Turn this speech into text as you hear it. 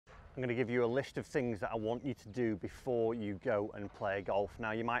I'm going to give you a list of things that I want you to do before you go and play golf.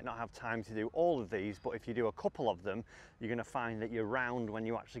 Now, you might not have time to do all of these, but if you do a couple of them, you're going to find that your round when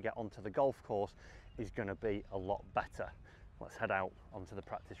you actually get onto the golf course is going to be a lot better. Let's head out onto the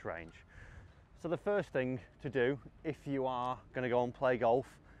practice range. So the first thing to do if you are going to go and play golf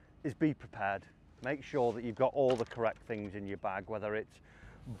is be prepared. Make sure that you've got all the correct things in your bag, whether it's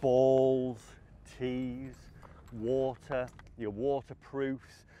balls, tees, water, your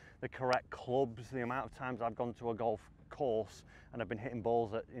waterproofs, the correct clubs. The amount of times I've gone to a golf course and I've been hitting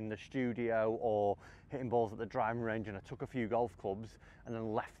balls in the studio or hitting balls at the driving range, and I took a few golf clubs and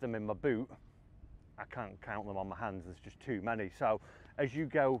then left them in my boot. I can't count them on my hands, there's just too many. So as you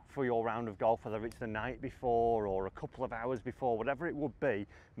go for your round of golf, whether it's the night before or a couple of hours before, whatever it would be,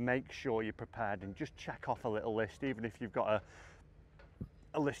 make sure you're prepared and just check off a little list. Even if you've got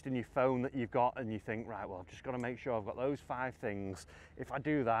a list in your phone that you've got and you think, right, well, I've just got to make sure I've got those 5 things. If I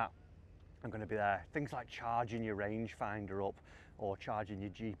do that, I'm going to be there. Things like charging your rangefinder up or charging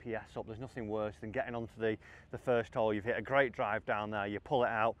your GPS up. There's nothing worse than getting onto the first hole. You've hit a great drive down there, you pull it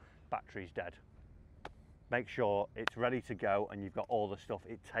out, battery's dead. Make sure it's ready to go and you've got all the stuff.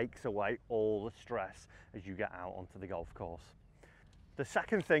 It takes away all the stress as you get out onto the golf course. The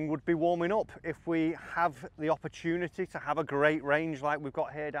second thing would be warming up. If we have the opportunity to have a great range like we've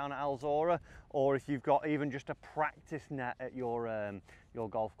got here down at Alzora, or if you've got even just a practice net at your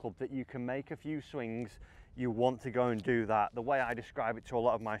golf club that you can make a few swings, you want to go and do that. The way I describe it to a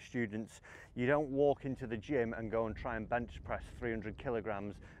lot of my students, you don't walk into the gym and go and try and bench press 300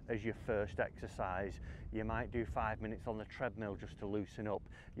 kilograms as your first exercise. You might do 5 minutes on the treadmill just to loosen up.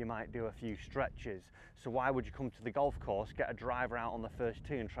 You might do a few stretches. So why would you come to the golf course, get a driver out on the first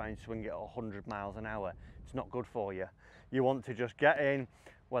tee and try and swing it at 100 miles an hour? It's not good for you. You want to just get in,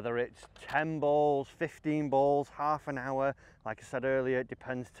 whether it's 10 balls, 15 balls, half an hour. Like I said earlier, it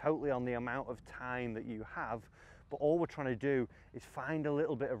depends totally on the amount of time that you have. But all we're trying to do is find a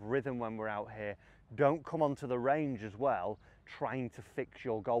little bit of rhythm when we're out here. Don't come onto the range as well trying to fix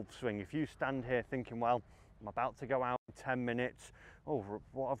your golf swing. If you stand here thinking, well, I'm about to go out in 10 minutes, oh,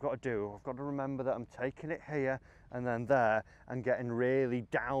 what I've got to do, I've got to remember that I'm taking it here and then there, and getting really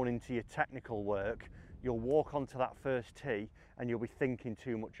down into your technical work, you'll walk onto that first tee and you'll be thinking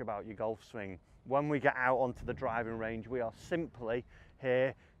too much about your golf swing. When we get out onto the driving range, we are simply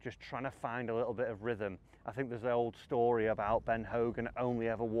here just trying to find a little bit of rhythm. I think there's an old story about Ben Hogan only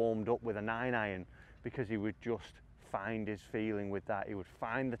ever warmed up with a 9-iron because he would just find his feeling with that. He would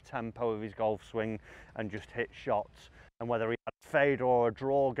find the tempo of his golf swing and just hit shots. And whether he had a fade or a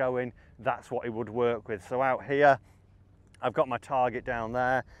draw going, that's what he would work with. So out here, I've got my target down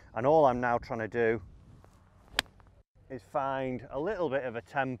there, and all I'm now trying to do is find a little bit of a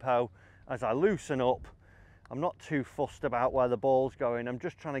tempo as I loosen up. I'm not too fussed about where the ball's going. I'm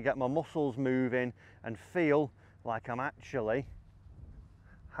just trying to get my muscles moving and feel like I'm actually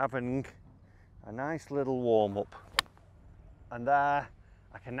having a nice little warm-up. And there,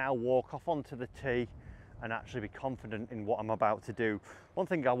 I can now walk off onto the tee and actually be confident in what I'm about to do. One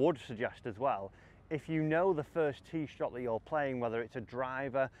thing I would suggest as well, if you know the first tee shot that you're playing, whether it's a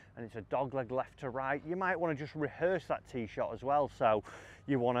driver and it's a dogleg left to right, you might want to just rehearse that tee shot as well. So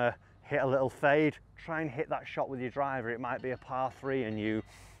you want to hit a little fade, try and hit that shot with your driver. It might be a par 3 and you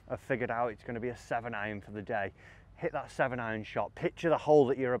have figured out it's going to be a 7-iron for the day. Hit that 7-iron shot, picture the hole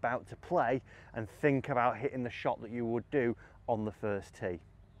that you're about to play and think about hitting the shot that you would do on the first tee.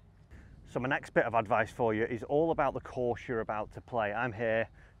 So my next bit of advice for you is all about the course you're about to play. I'm here,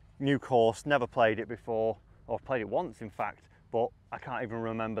 new course, never played it before, or played it once in fact, but I can't even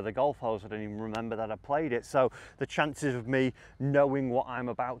remember the golf holes. I don't even remember that I played it. So the chances of me knowing what I'm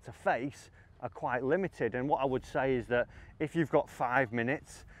about to face are quite limited. And what I would say is that if you've got 5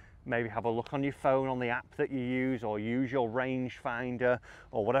 minutes, maybe have a look on your phone on the app that you use, or use your rangefinder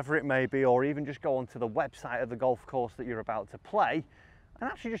or whatever it may be, or even just go onto the website of the golf course that you're about to play and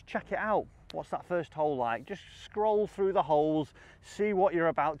actually just check it out. What's that first hole like? Just scroll through the holes, see what you're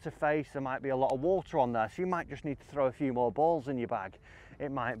about to face. There might be a lot of water on there, so you might just need to throw a few more balls in your bag.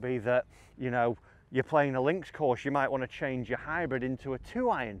 It might be that, you know, you're playing a links course, you might want to change your hybrid into a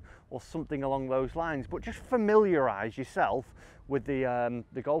 2-iron or something along those lines. But just familiarise yourself with the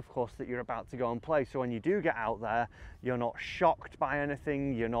golf course that you're about to go and play, so when you do get out there, you're not shocked by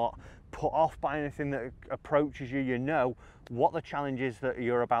anything, you're not put off by anything that approaches you. You know what the challenge is that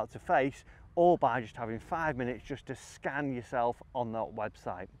you're about to face, all by just having 5 minutes just to scan yourself on that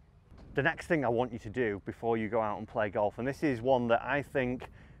website. The next thing I want you to do before you go out and play golf, and this is one that I think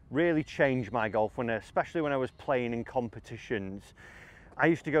really changed my golf, especially when I was playing in competitions. I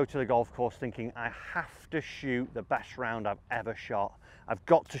used to go to the golf course thinking I have to shoot the best round I've ever shot. I've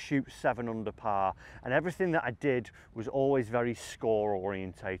got to shoot 7 under par, and everything that I did was always very score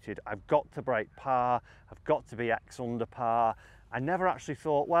orientated. I've got to break par, I've got to be X under par. I never actually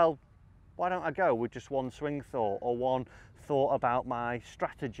thought, well, why don't I go with just one swing thought, or one thought about my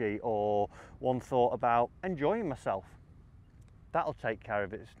strategy, or one thought about enjoying myself. That'll take care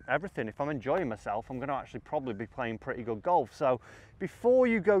of it, everything. If I'm enjoying myself, I'm going to actually probably be playing pretty good golf. So before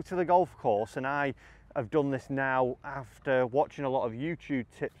you go to the golf course, and I have done this now after watching a lot of YouTube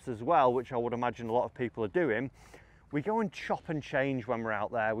tips as well, which I would imagine a lot of people are doing, we go and chop and change when we're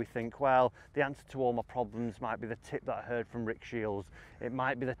out there. We think, well, the answer to all my problems might be the tip that I heard from Rick Shields. It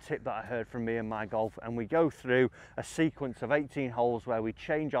might be the tip that I heard from me and my golf. And we go through a sequence of 18 holes where we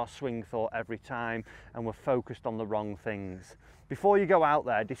change our swing thought every time, and we're focused on the wrong things. Before you go out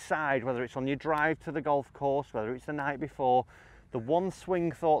there, decide whether it's on your drive to the golf course, whether it's the night before, the one swing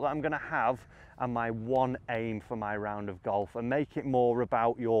thought that I'm going to have and my one aim for my round of golf, and make it more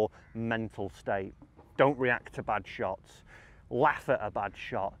about your mental state. Don't react to bad shots. Laugh at a bad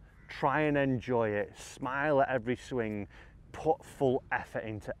shot. Try and enjoy it. Smile at every swing. Put full effort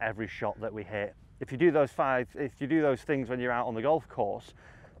into every shot that we hit. If you do those things when you're out on the golf course,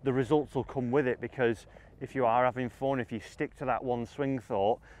 the results will come with it, because if you are having fun, if you stick to that one swing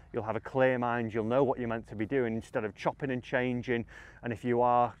thought, you'll have a clear mind, you'll know what you're meant to be doing instead of chopping and changing. And if you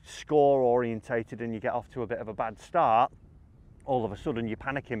are score orientated and you get off to a bit of a bad start, all of a sudden you're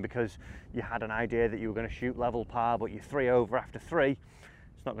panicking because you had an idea that you were going to shoot level par, but you're 3 over after 3,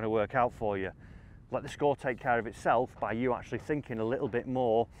 it's not going to work out for you. Let the score take care of itself by you actually thinking a little bit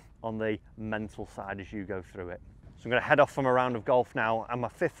more on the mental side as you go through it. So I'm going to head off from a round of golf now, and my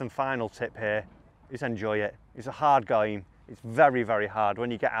 5th and final tip here is enjoy it. It's a hard game. It's very, very hard.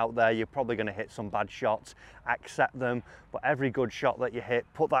 When you get out there, you're probably going to hit some bad shots. Accept them, but every good shot that you hit,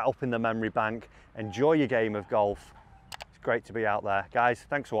 put that up in the memory bank. Enjoy your game of golf. It's great to be out there. Guys,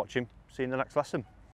 thanks for watching. See you in the next lesson.